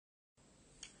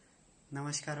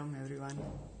Namaskaram everyone.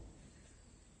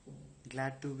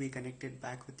 Glad to be connected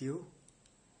back with you.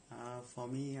 For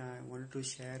me, I wanted to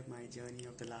share my journey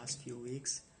of the last few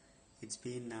weeks. It's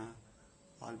been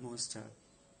almost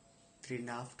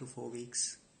 3.5 to 4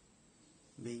 weeks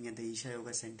being at the Isha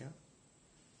Yoga Center,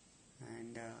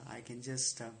 and I can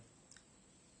just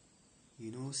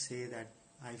say that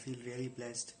I feel really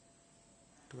blessed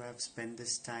to have spent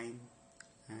this time,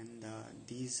 and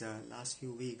these last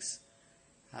few weeks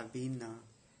have been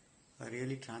a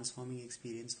really transforming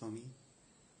experience for me.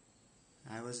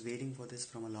 I was waiting for this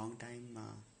from a long time,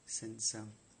 since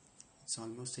it's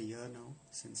almost a year now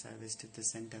since I visited the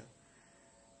center,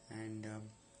 and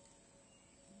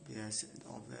yes,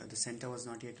 the center was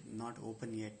not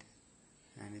open yet,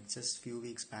 and it's just few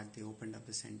weeks back they opened up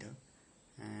the center,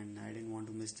 and I didn't want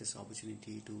to miss this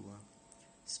opportunity to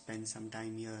spend some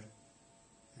time here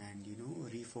and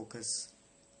refocus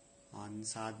on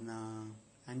sadhana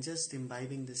and just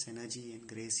imbibing this energy and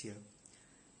grace here.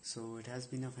 So it has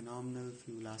been a phenomenal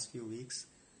last few weeks,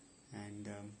 and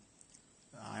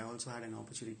I also had an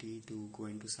opportunity to go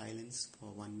into silence for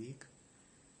 1 week,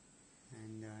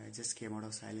 and I just came out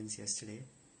of silence yesterday.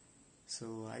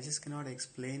 So I just cannot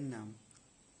explain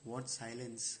what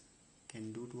silence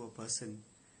can do to a person.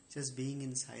 Just being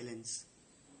in silence,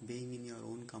 being in your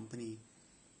own company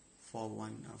for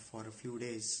a few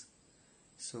days.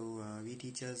 So we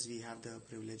teachers, we have the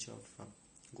privilege of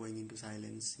going into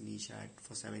silence in Isha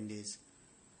for 7 days.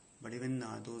 But even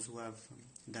those who have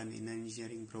done an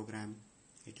engineering program,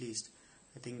 at least,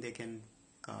 I think they can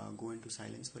go into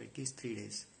silence for at least 3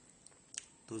 days.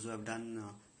 Those who have done,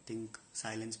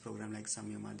 silence program like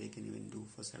Samyama, they can even do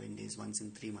for 7 days, once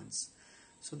in 3 months.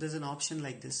 So there's an option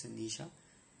like this in Isha,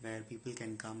 where people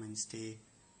can come and stay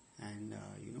and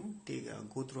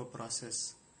go through a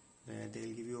process where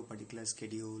they'll give you a particular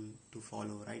schedule to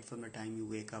follow. Right from the time you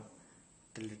wake up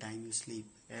till the time you sleep,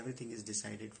 everything is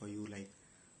decided for you, like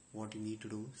what you need to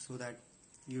do, so that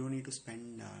you don't need to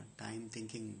spend time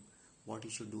thinking what you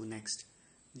should do next.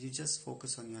 You just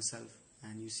focus on yourself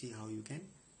and you see how you can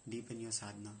deepen your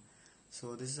sadhana.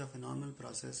 So this is a phenomenal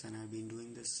process, and I've been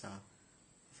doing this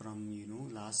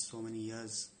from last so many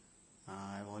years.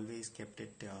 I've always kept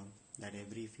it that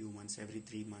every few months, every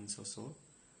 3 months or so,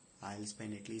 I'll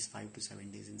spend at least 5 to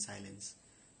 7 days in silence.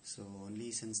 So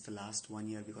only since the last 1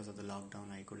 year, because of the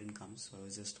lockdown, I couldn't come. So I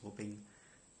was just hoping,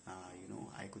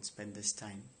 I could spend this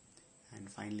time, and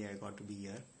finally I got to be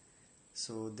here.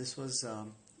 So this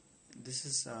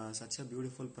is such a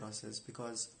beautiful process,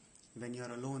 because when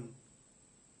you're alone,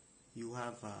 you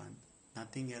have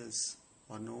nothing else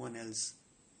or no one else,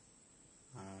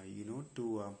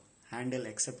 to handle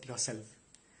except yourself.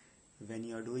 When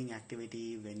you're doing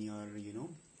activity, when you're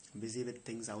busy with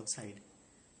things outside,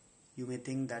 you may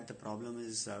think that the problem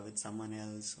is with someone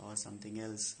else or something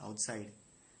else outside,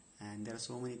 and there are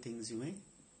so many things you may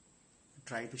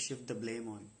try to shift the blame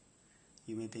on.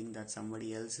 You may think that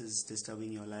somebody else is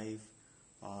disturbing your life,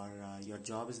 or your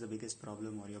job is the biggest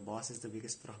problem, or your boss is the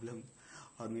biggest problem,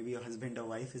 or maybe your husband or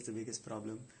wife is the biggest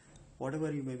problem.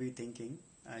 Whatever you may be thinking,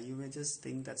 you may just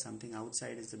think that something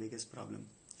outside is the biggest problem,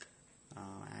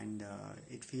 and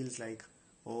it feels like,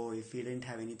 oh, if we didn't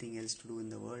have anything else to do in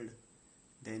the world,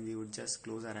 then we would just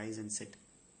close our eyes and sit.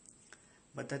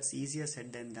 But that's easier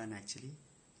said than done, actually.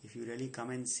 If you really come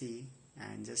and see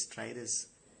and just try this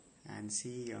and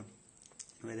see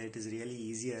whether it is really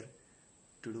easier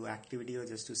to do activity or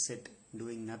just to sit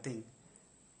doing nothing,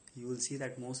 you will see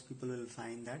that most people will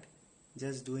find that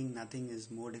just doing nothing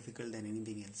is more difficult than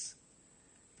anything else.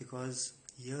 Because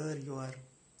here you are,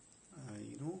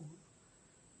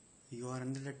 you are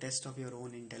under the test of your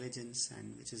own intelligence,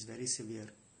 and which is very severe.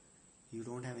 You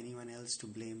don't have anyone else to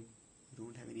blame. You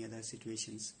don't have any other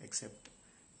situations except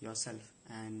yourself,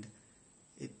 and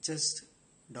it just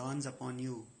dawns upon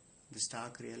you, the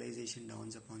stark realization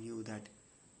dawns upon you that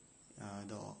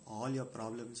all your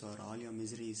problems or all your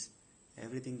miseries,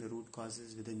 everything, the root cause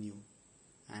is within you,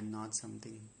 and not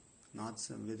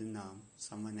within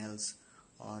someone else,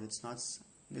 or it's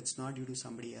not due to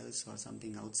somebody else or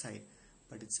something outside,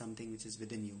 but it's something which is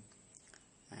within you.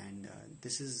 And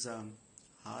this is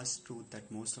harsh truth that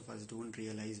most of us don't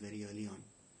realize very early on.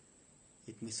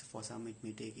 For some it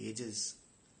may take ages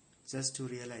just to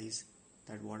realize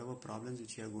that whatever problems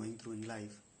which we are going through in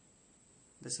life,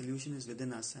 the solution is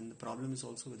within us, and the problem is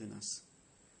also within us.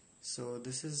 So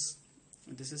this is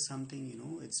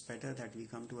something, it's better that we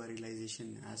come to a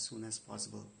realization as soon as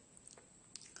possible.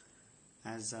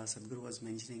 As Sadhguru was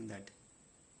mentioning, that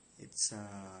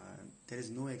there is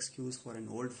no excuse for an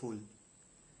old fool.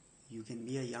 You can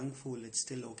be a young fool, it's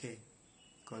still okay,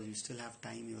 because you still have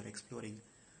time, you are exploring.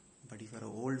 but if you're an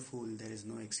old fool, there is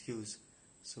no excuse.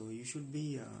 So you should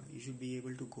be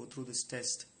able to go through this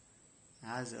test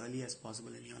as early as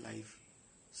possible in your life,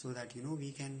 so that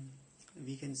we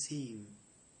can see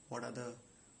what are the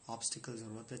obstacles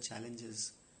or what the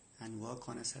challenges, and work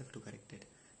on yourself to correct it.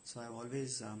 So I've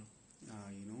always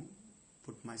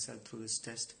put myself through this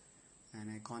test, and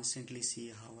I constantly see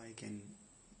how I can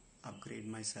upgrade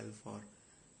myself, or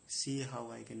see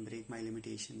how I can break my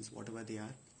limitations, whatever they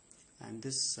are. And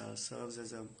this serves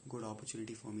as a good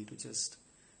opportunity for me to just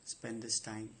spend this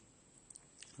time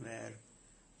where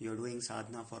you're doing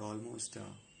sadhana for almost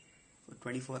for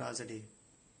 24 hours a day.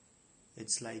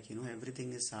 It's like,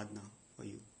 everything is sadhana for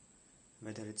you,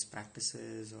 whether it's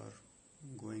practices or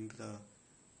going to the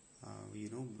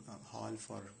hall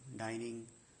for dining,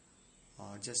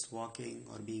 or just walking,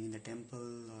 or being in the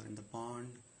temple or in the pond,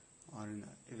 or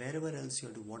wherever else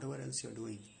you're doing, whatever else you're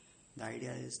doing. The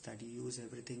idea is that you use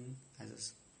everything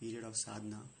as a period of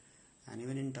sadhana. And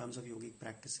even in terms of yogic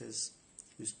practices,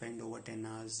 you spend over 10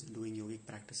 hours doing yogic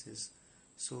practices.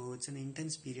 So it's an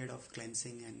intense period of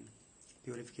cleansing and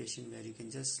purification, where you can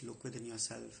just look within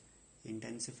yourself,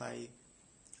 intensify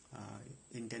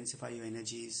your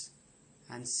energies,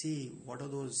 and see what are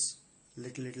those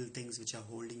little things which are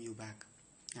holding you back,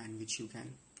 and which you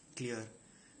can clear,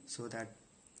 so that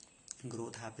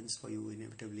growth happens for you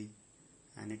inevitably.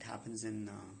 And it happens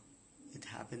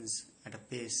at a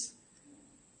pace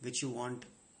which you want,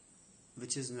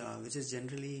 which is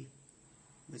generally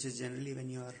when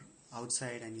you are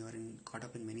outside and you are caught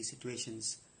up in many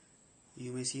situations,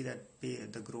 you may see that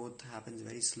the growth happens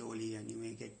very slowly, and you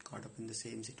may get caught up in the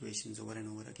same situations over and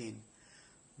over again.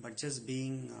 But just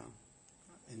being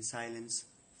in silence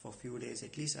for a few days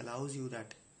at least allows you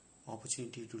that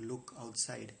opportunity to look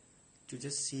outside, to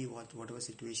just see whatever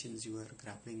situations you are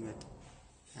grappling with,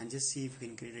 and just see if you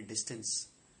can create a distance.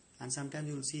 And sometimes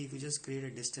you will see, if you just create a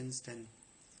distance, then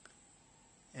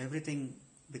everything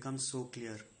becomes so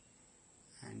clear,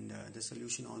 and the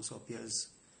solution also appears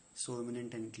so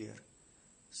imminent and clear.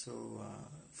 So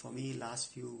for me,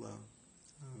 last few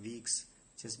weeks,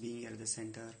 just being here at the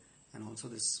center, and also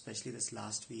especially this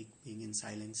last week being in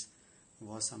silence,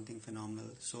 was something phenomenal.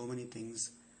 So many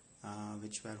things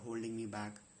which were holding me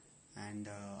back, and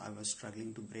I was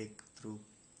struggling to break through.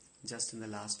 Just in the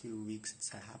last few weeks it's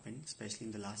happened, especially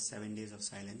in the last 7 days of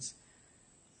silence.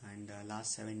 And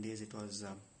last 7 days, it was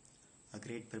a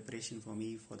great preparation for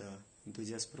me for the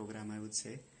Dwijas program, I would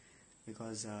say,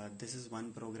 because this is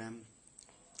one program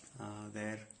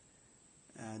where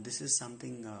this is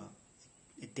something,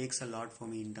 it takes a lot for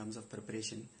me in terms of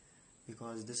preparation,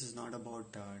 because this is not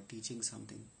about teaching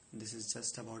something. This is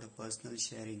just about a personal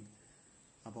sharing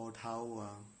about how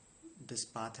this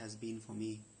path has been for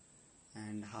me,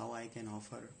 and how I can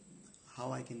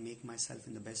make myself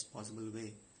in the best possible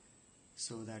way,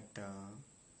 so that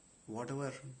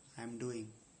whatever I'm doing,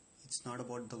 it's not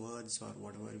about the words or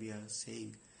whatever we are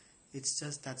saying. It's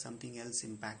just that something else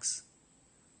impacts.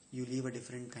 You leave a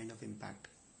different kind of impact.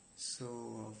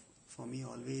 So for me,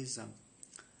 always,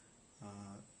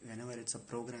 whenever it's a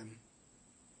program,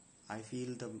 I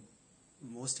feel the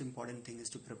most important thing is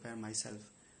to prepare myself,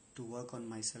 to work on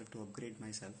myself, to upgrade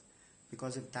myself.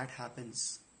 Because if that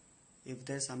happens, if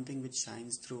there's something which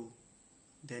shines through,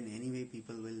 then anyway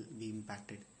people will be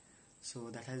impacted. So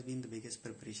that has been the biggest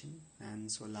preparation.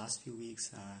 And so last few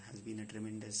weeks has been a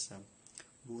tremendous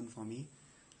boon for me.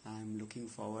 I'm looking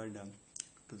forward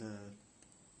to the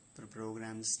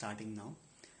program starting now.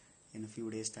 In a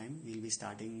few days time, we'll be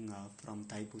starting from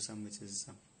Thaipusam, which is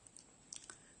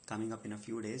coming up in a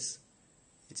few days,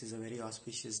 which is a very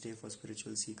auspicious day for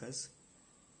spiritual seekers.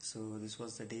 So this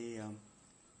was the day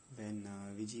when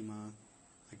Vijima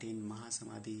attained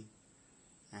Mahasamadhi,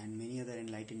 and many other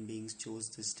enlightened beings chose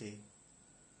this day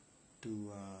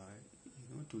to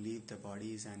leave their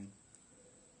bodies, and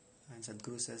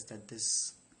Sadhguru says that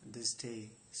this day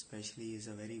especially is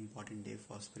a very important day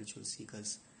for spiritual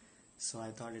seekers. So I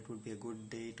thought it would be a good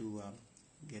day to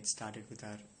get started with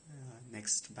our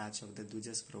next batch of the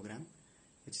Dwijas program,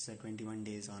 which is a 21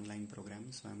 days online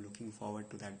program. So I'm looking forward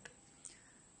to that.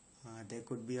 There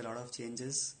could be a lot of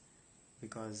changes,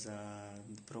 because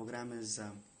the program is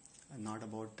not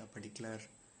about a particular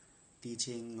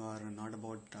teaching, or not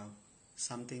about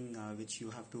something which you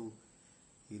have to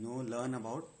learn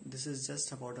about. This is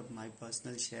just about my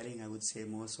personal sharing, I would say,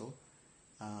 more so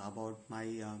about my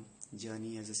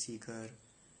journey as a seeker,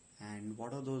 and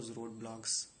what are those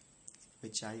roadblocks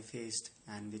which I faced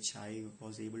and which I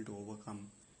was able to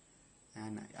overcome.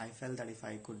 And I felt that if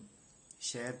I could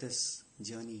share this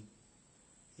journey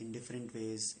in different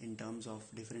ways, in terms of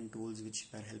different tools which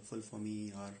were helpful for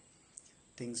me, or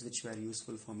things which were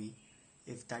useful for me,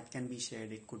 if that can be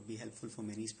shared, it could be helpful for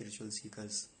many spiritual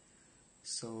seekers.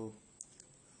 So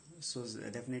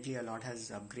definitely a lot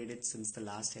has upgraded since the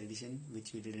last edition,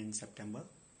 which we did in September.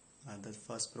 The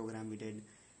first program we did,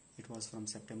 it was from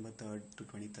September 3rd to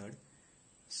 23rd.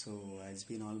 So it's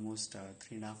been almost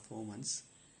 3.5-4 months.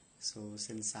 So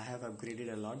since I have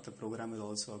upgraded a lot, the program will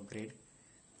also upgrade.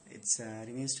 It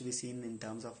remains to be seen in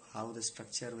terms of how the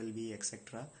structure will be,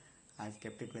 etc. I've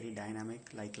kept it very dynamic.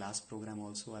 Like last program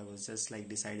also, I was just like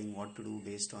deciding what to do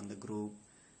based on the group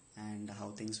and how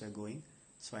things were going.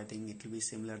 So I think it will be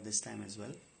similar this time as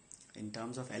well. In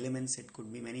terms of elements, it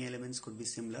could be many elements could be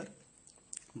similar,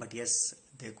 but yes,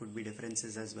 there could be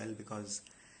differences as well, because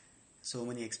so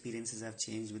many experiences have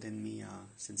changed within me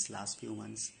since last few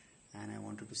months, and I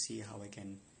wanted to see how I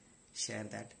can share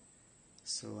that.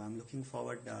 So I'm looking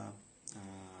forward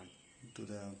to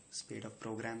the spate of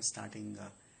programs starting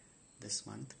this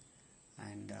month,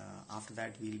 and after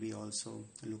that we'll be also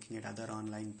looking at other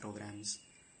online programs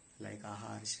like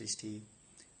Aahar, Srishti,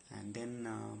 and then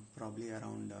probably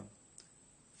around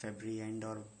February end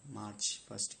or March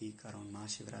first week, around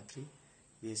Mahashivaratri,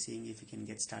 we are seeing if we can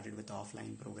get started with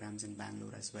offline programs in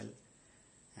Bangalore as well,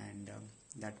 and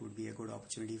that would be a good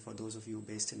opportunity for those of you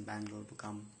based in Bangalore to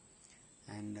come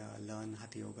and learn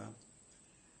Hatha Yoga.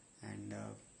 And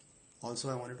also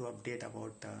I wanted to update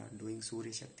about doing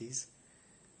Surya Shaktis.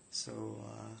 So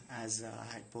as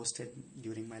I had posted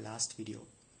during my last video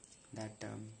that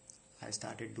I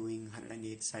started doing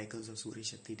 108 cycles of Surya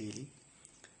Shakti daily,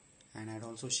 and I had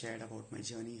also shared about my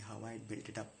journey, how I had built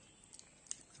it up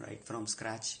right from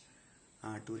scratch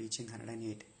to reaching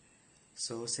 108.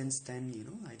 So since then,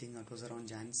 I think it was around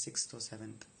Jan 6th or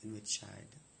 7th in which I had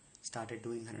started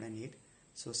doing 108.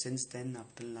 So since then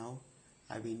up till now,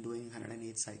 I've been doing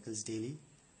 108 cycles daily,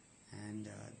 and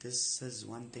this is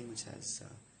one thing which has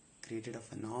created a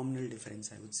phenomenal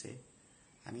difference, I would say.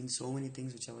 I mean, so many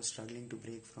things which I was struggling to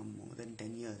break from more than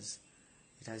 10 years,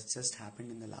 it has just happened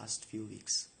in the last few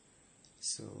weeks.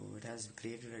 So it has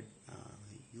created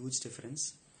a huge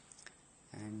difference,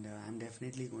 and I'm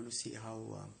definitely going to see how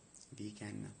we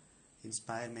can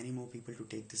inspire many more people to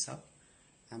take this up.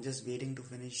 I'm just waiting to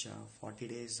finish 40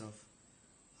 days of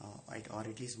or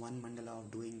at least one mandala of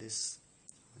doing this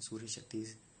Surya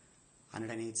Shakti's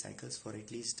 108 cycles for at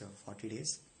least 40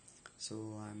 days.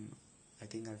 So I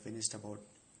think I finished about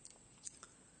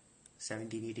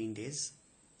 17-18 days,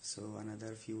 so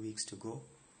another few weeks to go,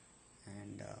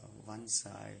 and once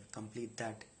I complete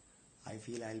that, I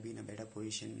feel I'll be in a better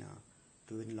position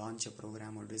to launch a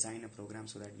program or design a program,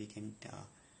 so that we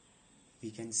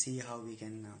can see how we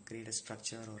can create a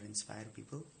structure or inspire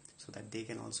people, so that they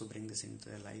can also bring this into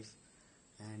their life,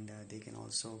 and they can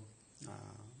also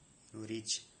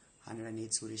reach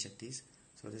 108 Surya Shaktis.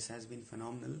 So this has been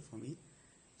phenomenal for me.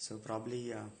 So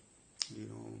probably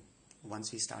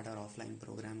once we start our offline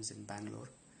programs in Bangalore,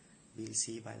 we'll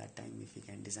see by that time if we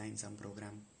can design some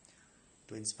program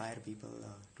to inspire people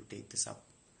to take this up.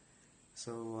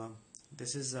 So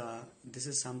this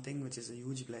is something which is a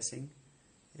huge blessing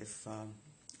if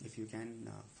you can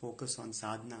focus on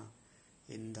sadhana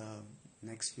in the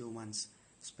next few months,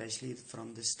 especially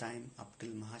from this time up till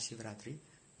Mahashivaratri.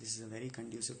 This is a very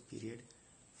conducive period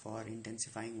for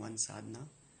intensifying one's sadhana,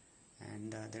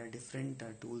 and there are different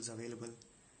tools available.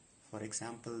 For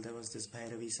example, there was this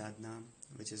Bhairavi sadhana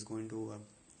which is going to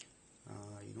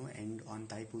end on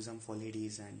Thaipusam for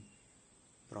ladies, and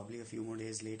probably a few more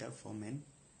days later for men.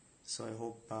 So I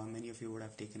hope many of you would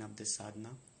have taken up this sadhana.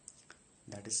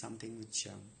 That is something which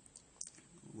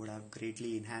would have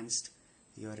greatly enhanced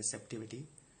your receptivity.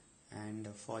 And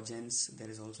for gents, there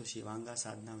is also Shivanga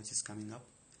sadhana which is coming up.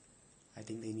 I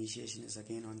think the initiation is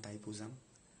again on Thaipusam,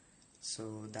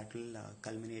 so that will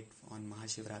culminate on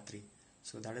Mahashivaratri.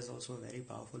 So that is also a very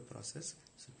powerful process.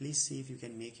 So please see if you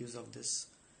can make use of this,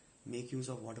 make use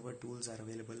of whatever tools are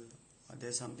available.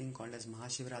 There's something called as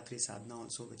Mahashivaratri sadhana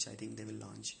also, which I think they will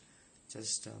launch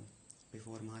just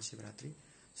before Mahashivaratri.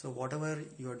 So whatever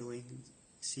you are doing,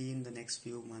 see in the next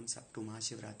few months up to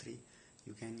Mahashivaratri,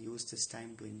 you can use this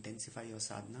time to intensify your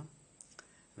sadhana.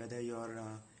 Whether you are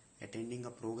attending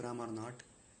a program or not,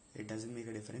 it doesn't make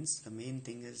a difference. The main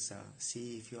thing is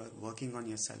see if you are working on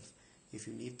yourself. If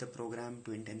you need the program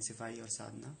to intensify your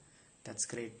sadhana, that's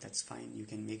great, that's fine, you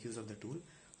can make use of the tool.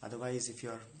 Otherwise, if you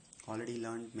are already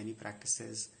learned many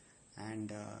practices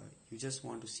and you just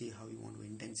want to see how you want to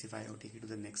intensify or take it to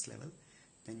the next level,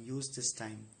 then use this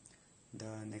time,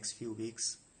 the next few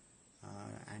weeks,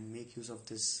 and make use of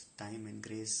this time and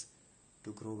grace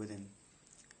to grow within.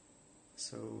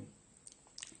 So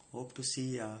hope to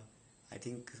see, I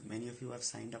think many of you have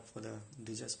signed up for the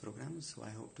Dwijas program, so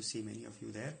I hope to see many of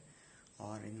you there.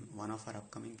 or in one of our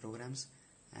upcoming programs.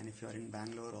 And if you are in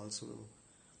Bangalore, also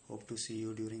hope to see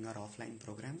you during our offline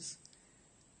programs.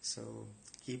 So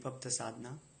keep up the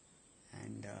sadhana,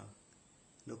 and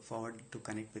look forward to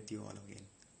connect with you all again.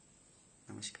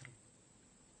 Namaskaram.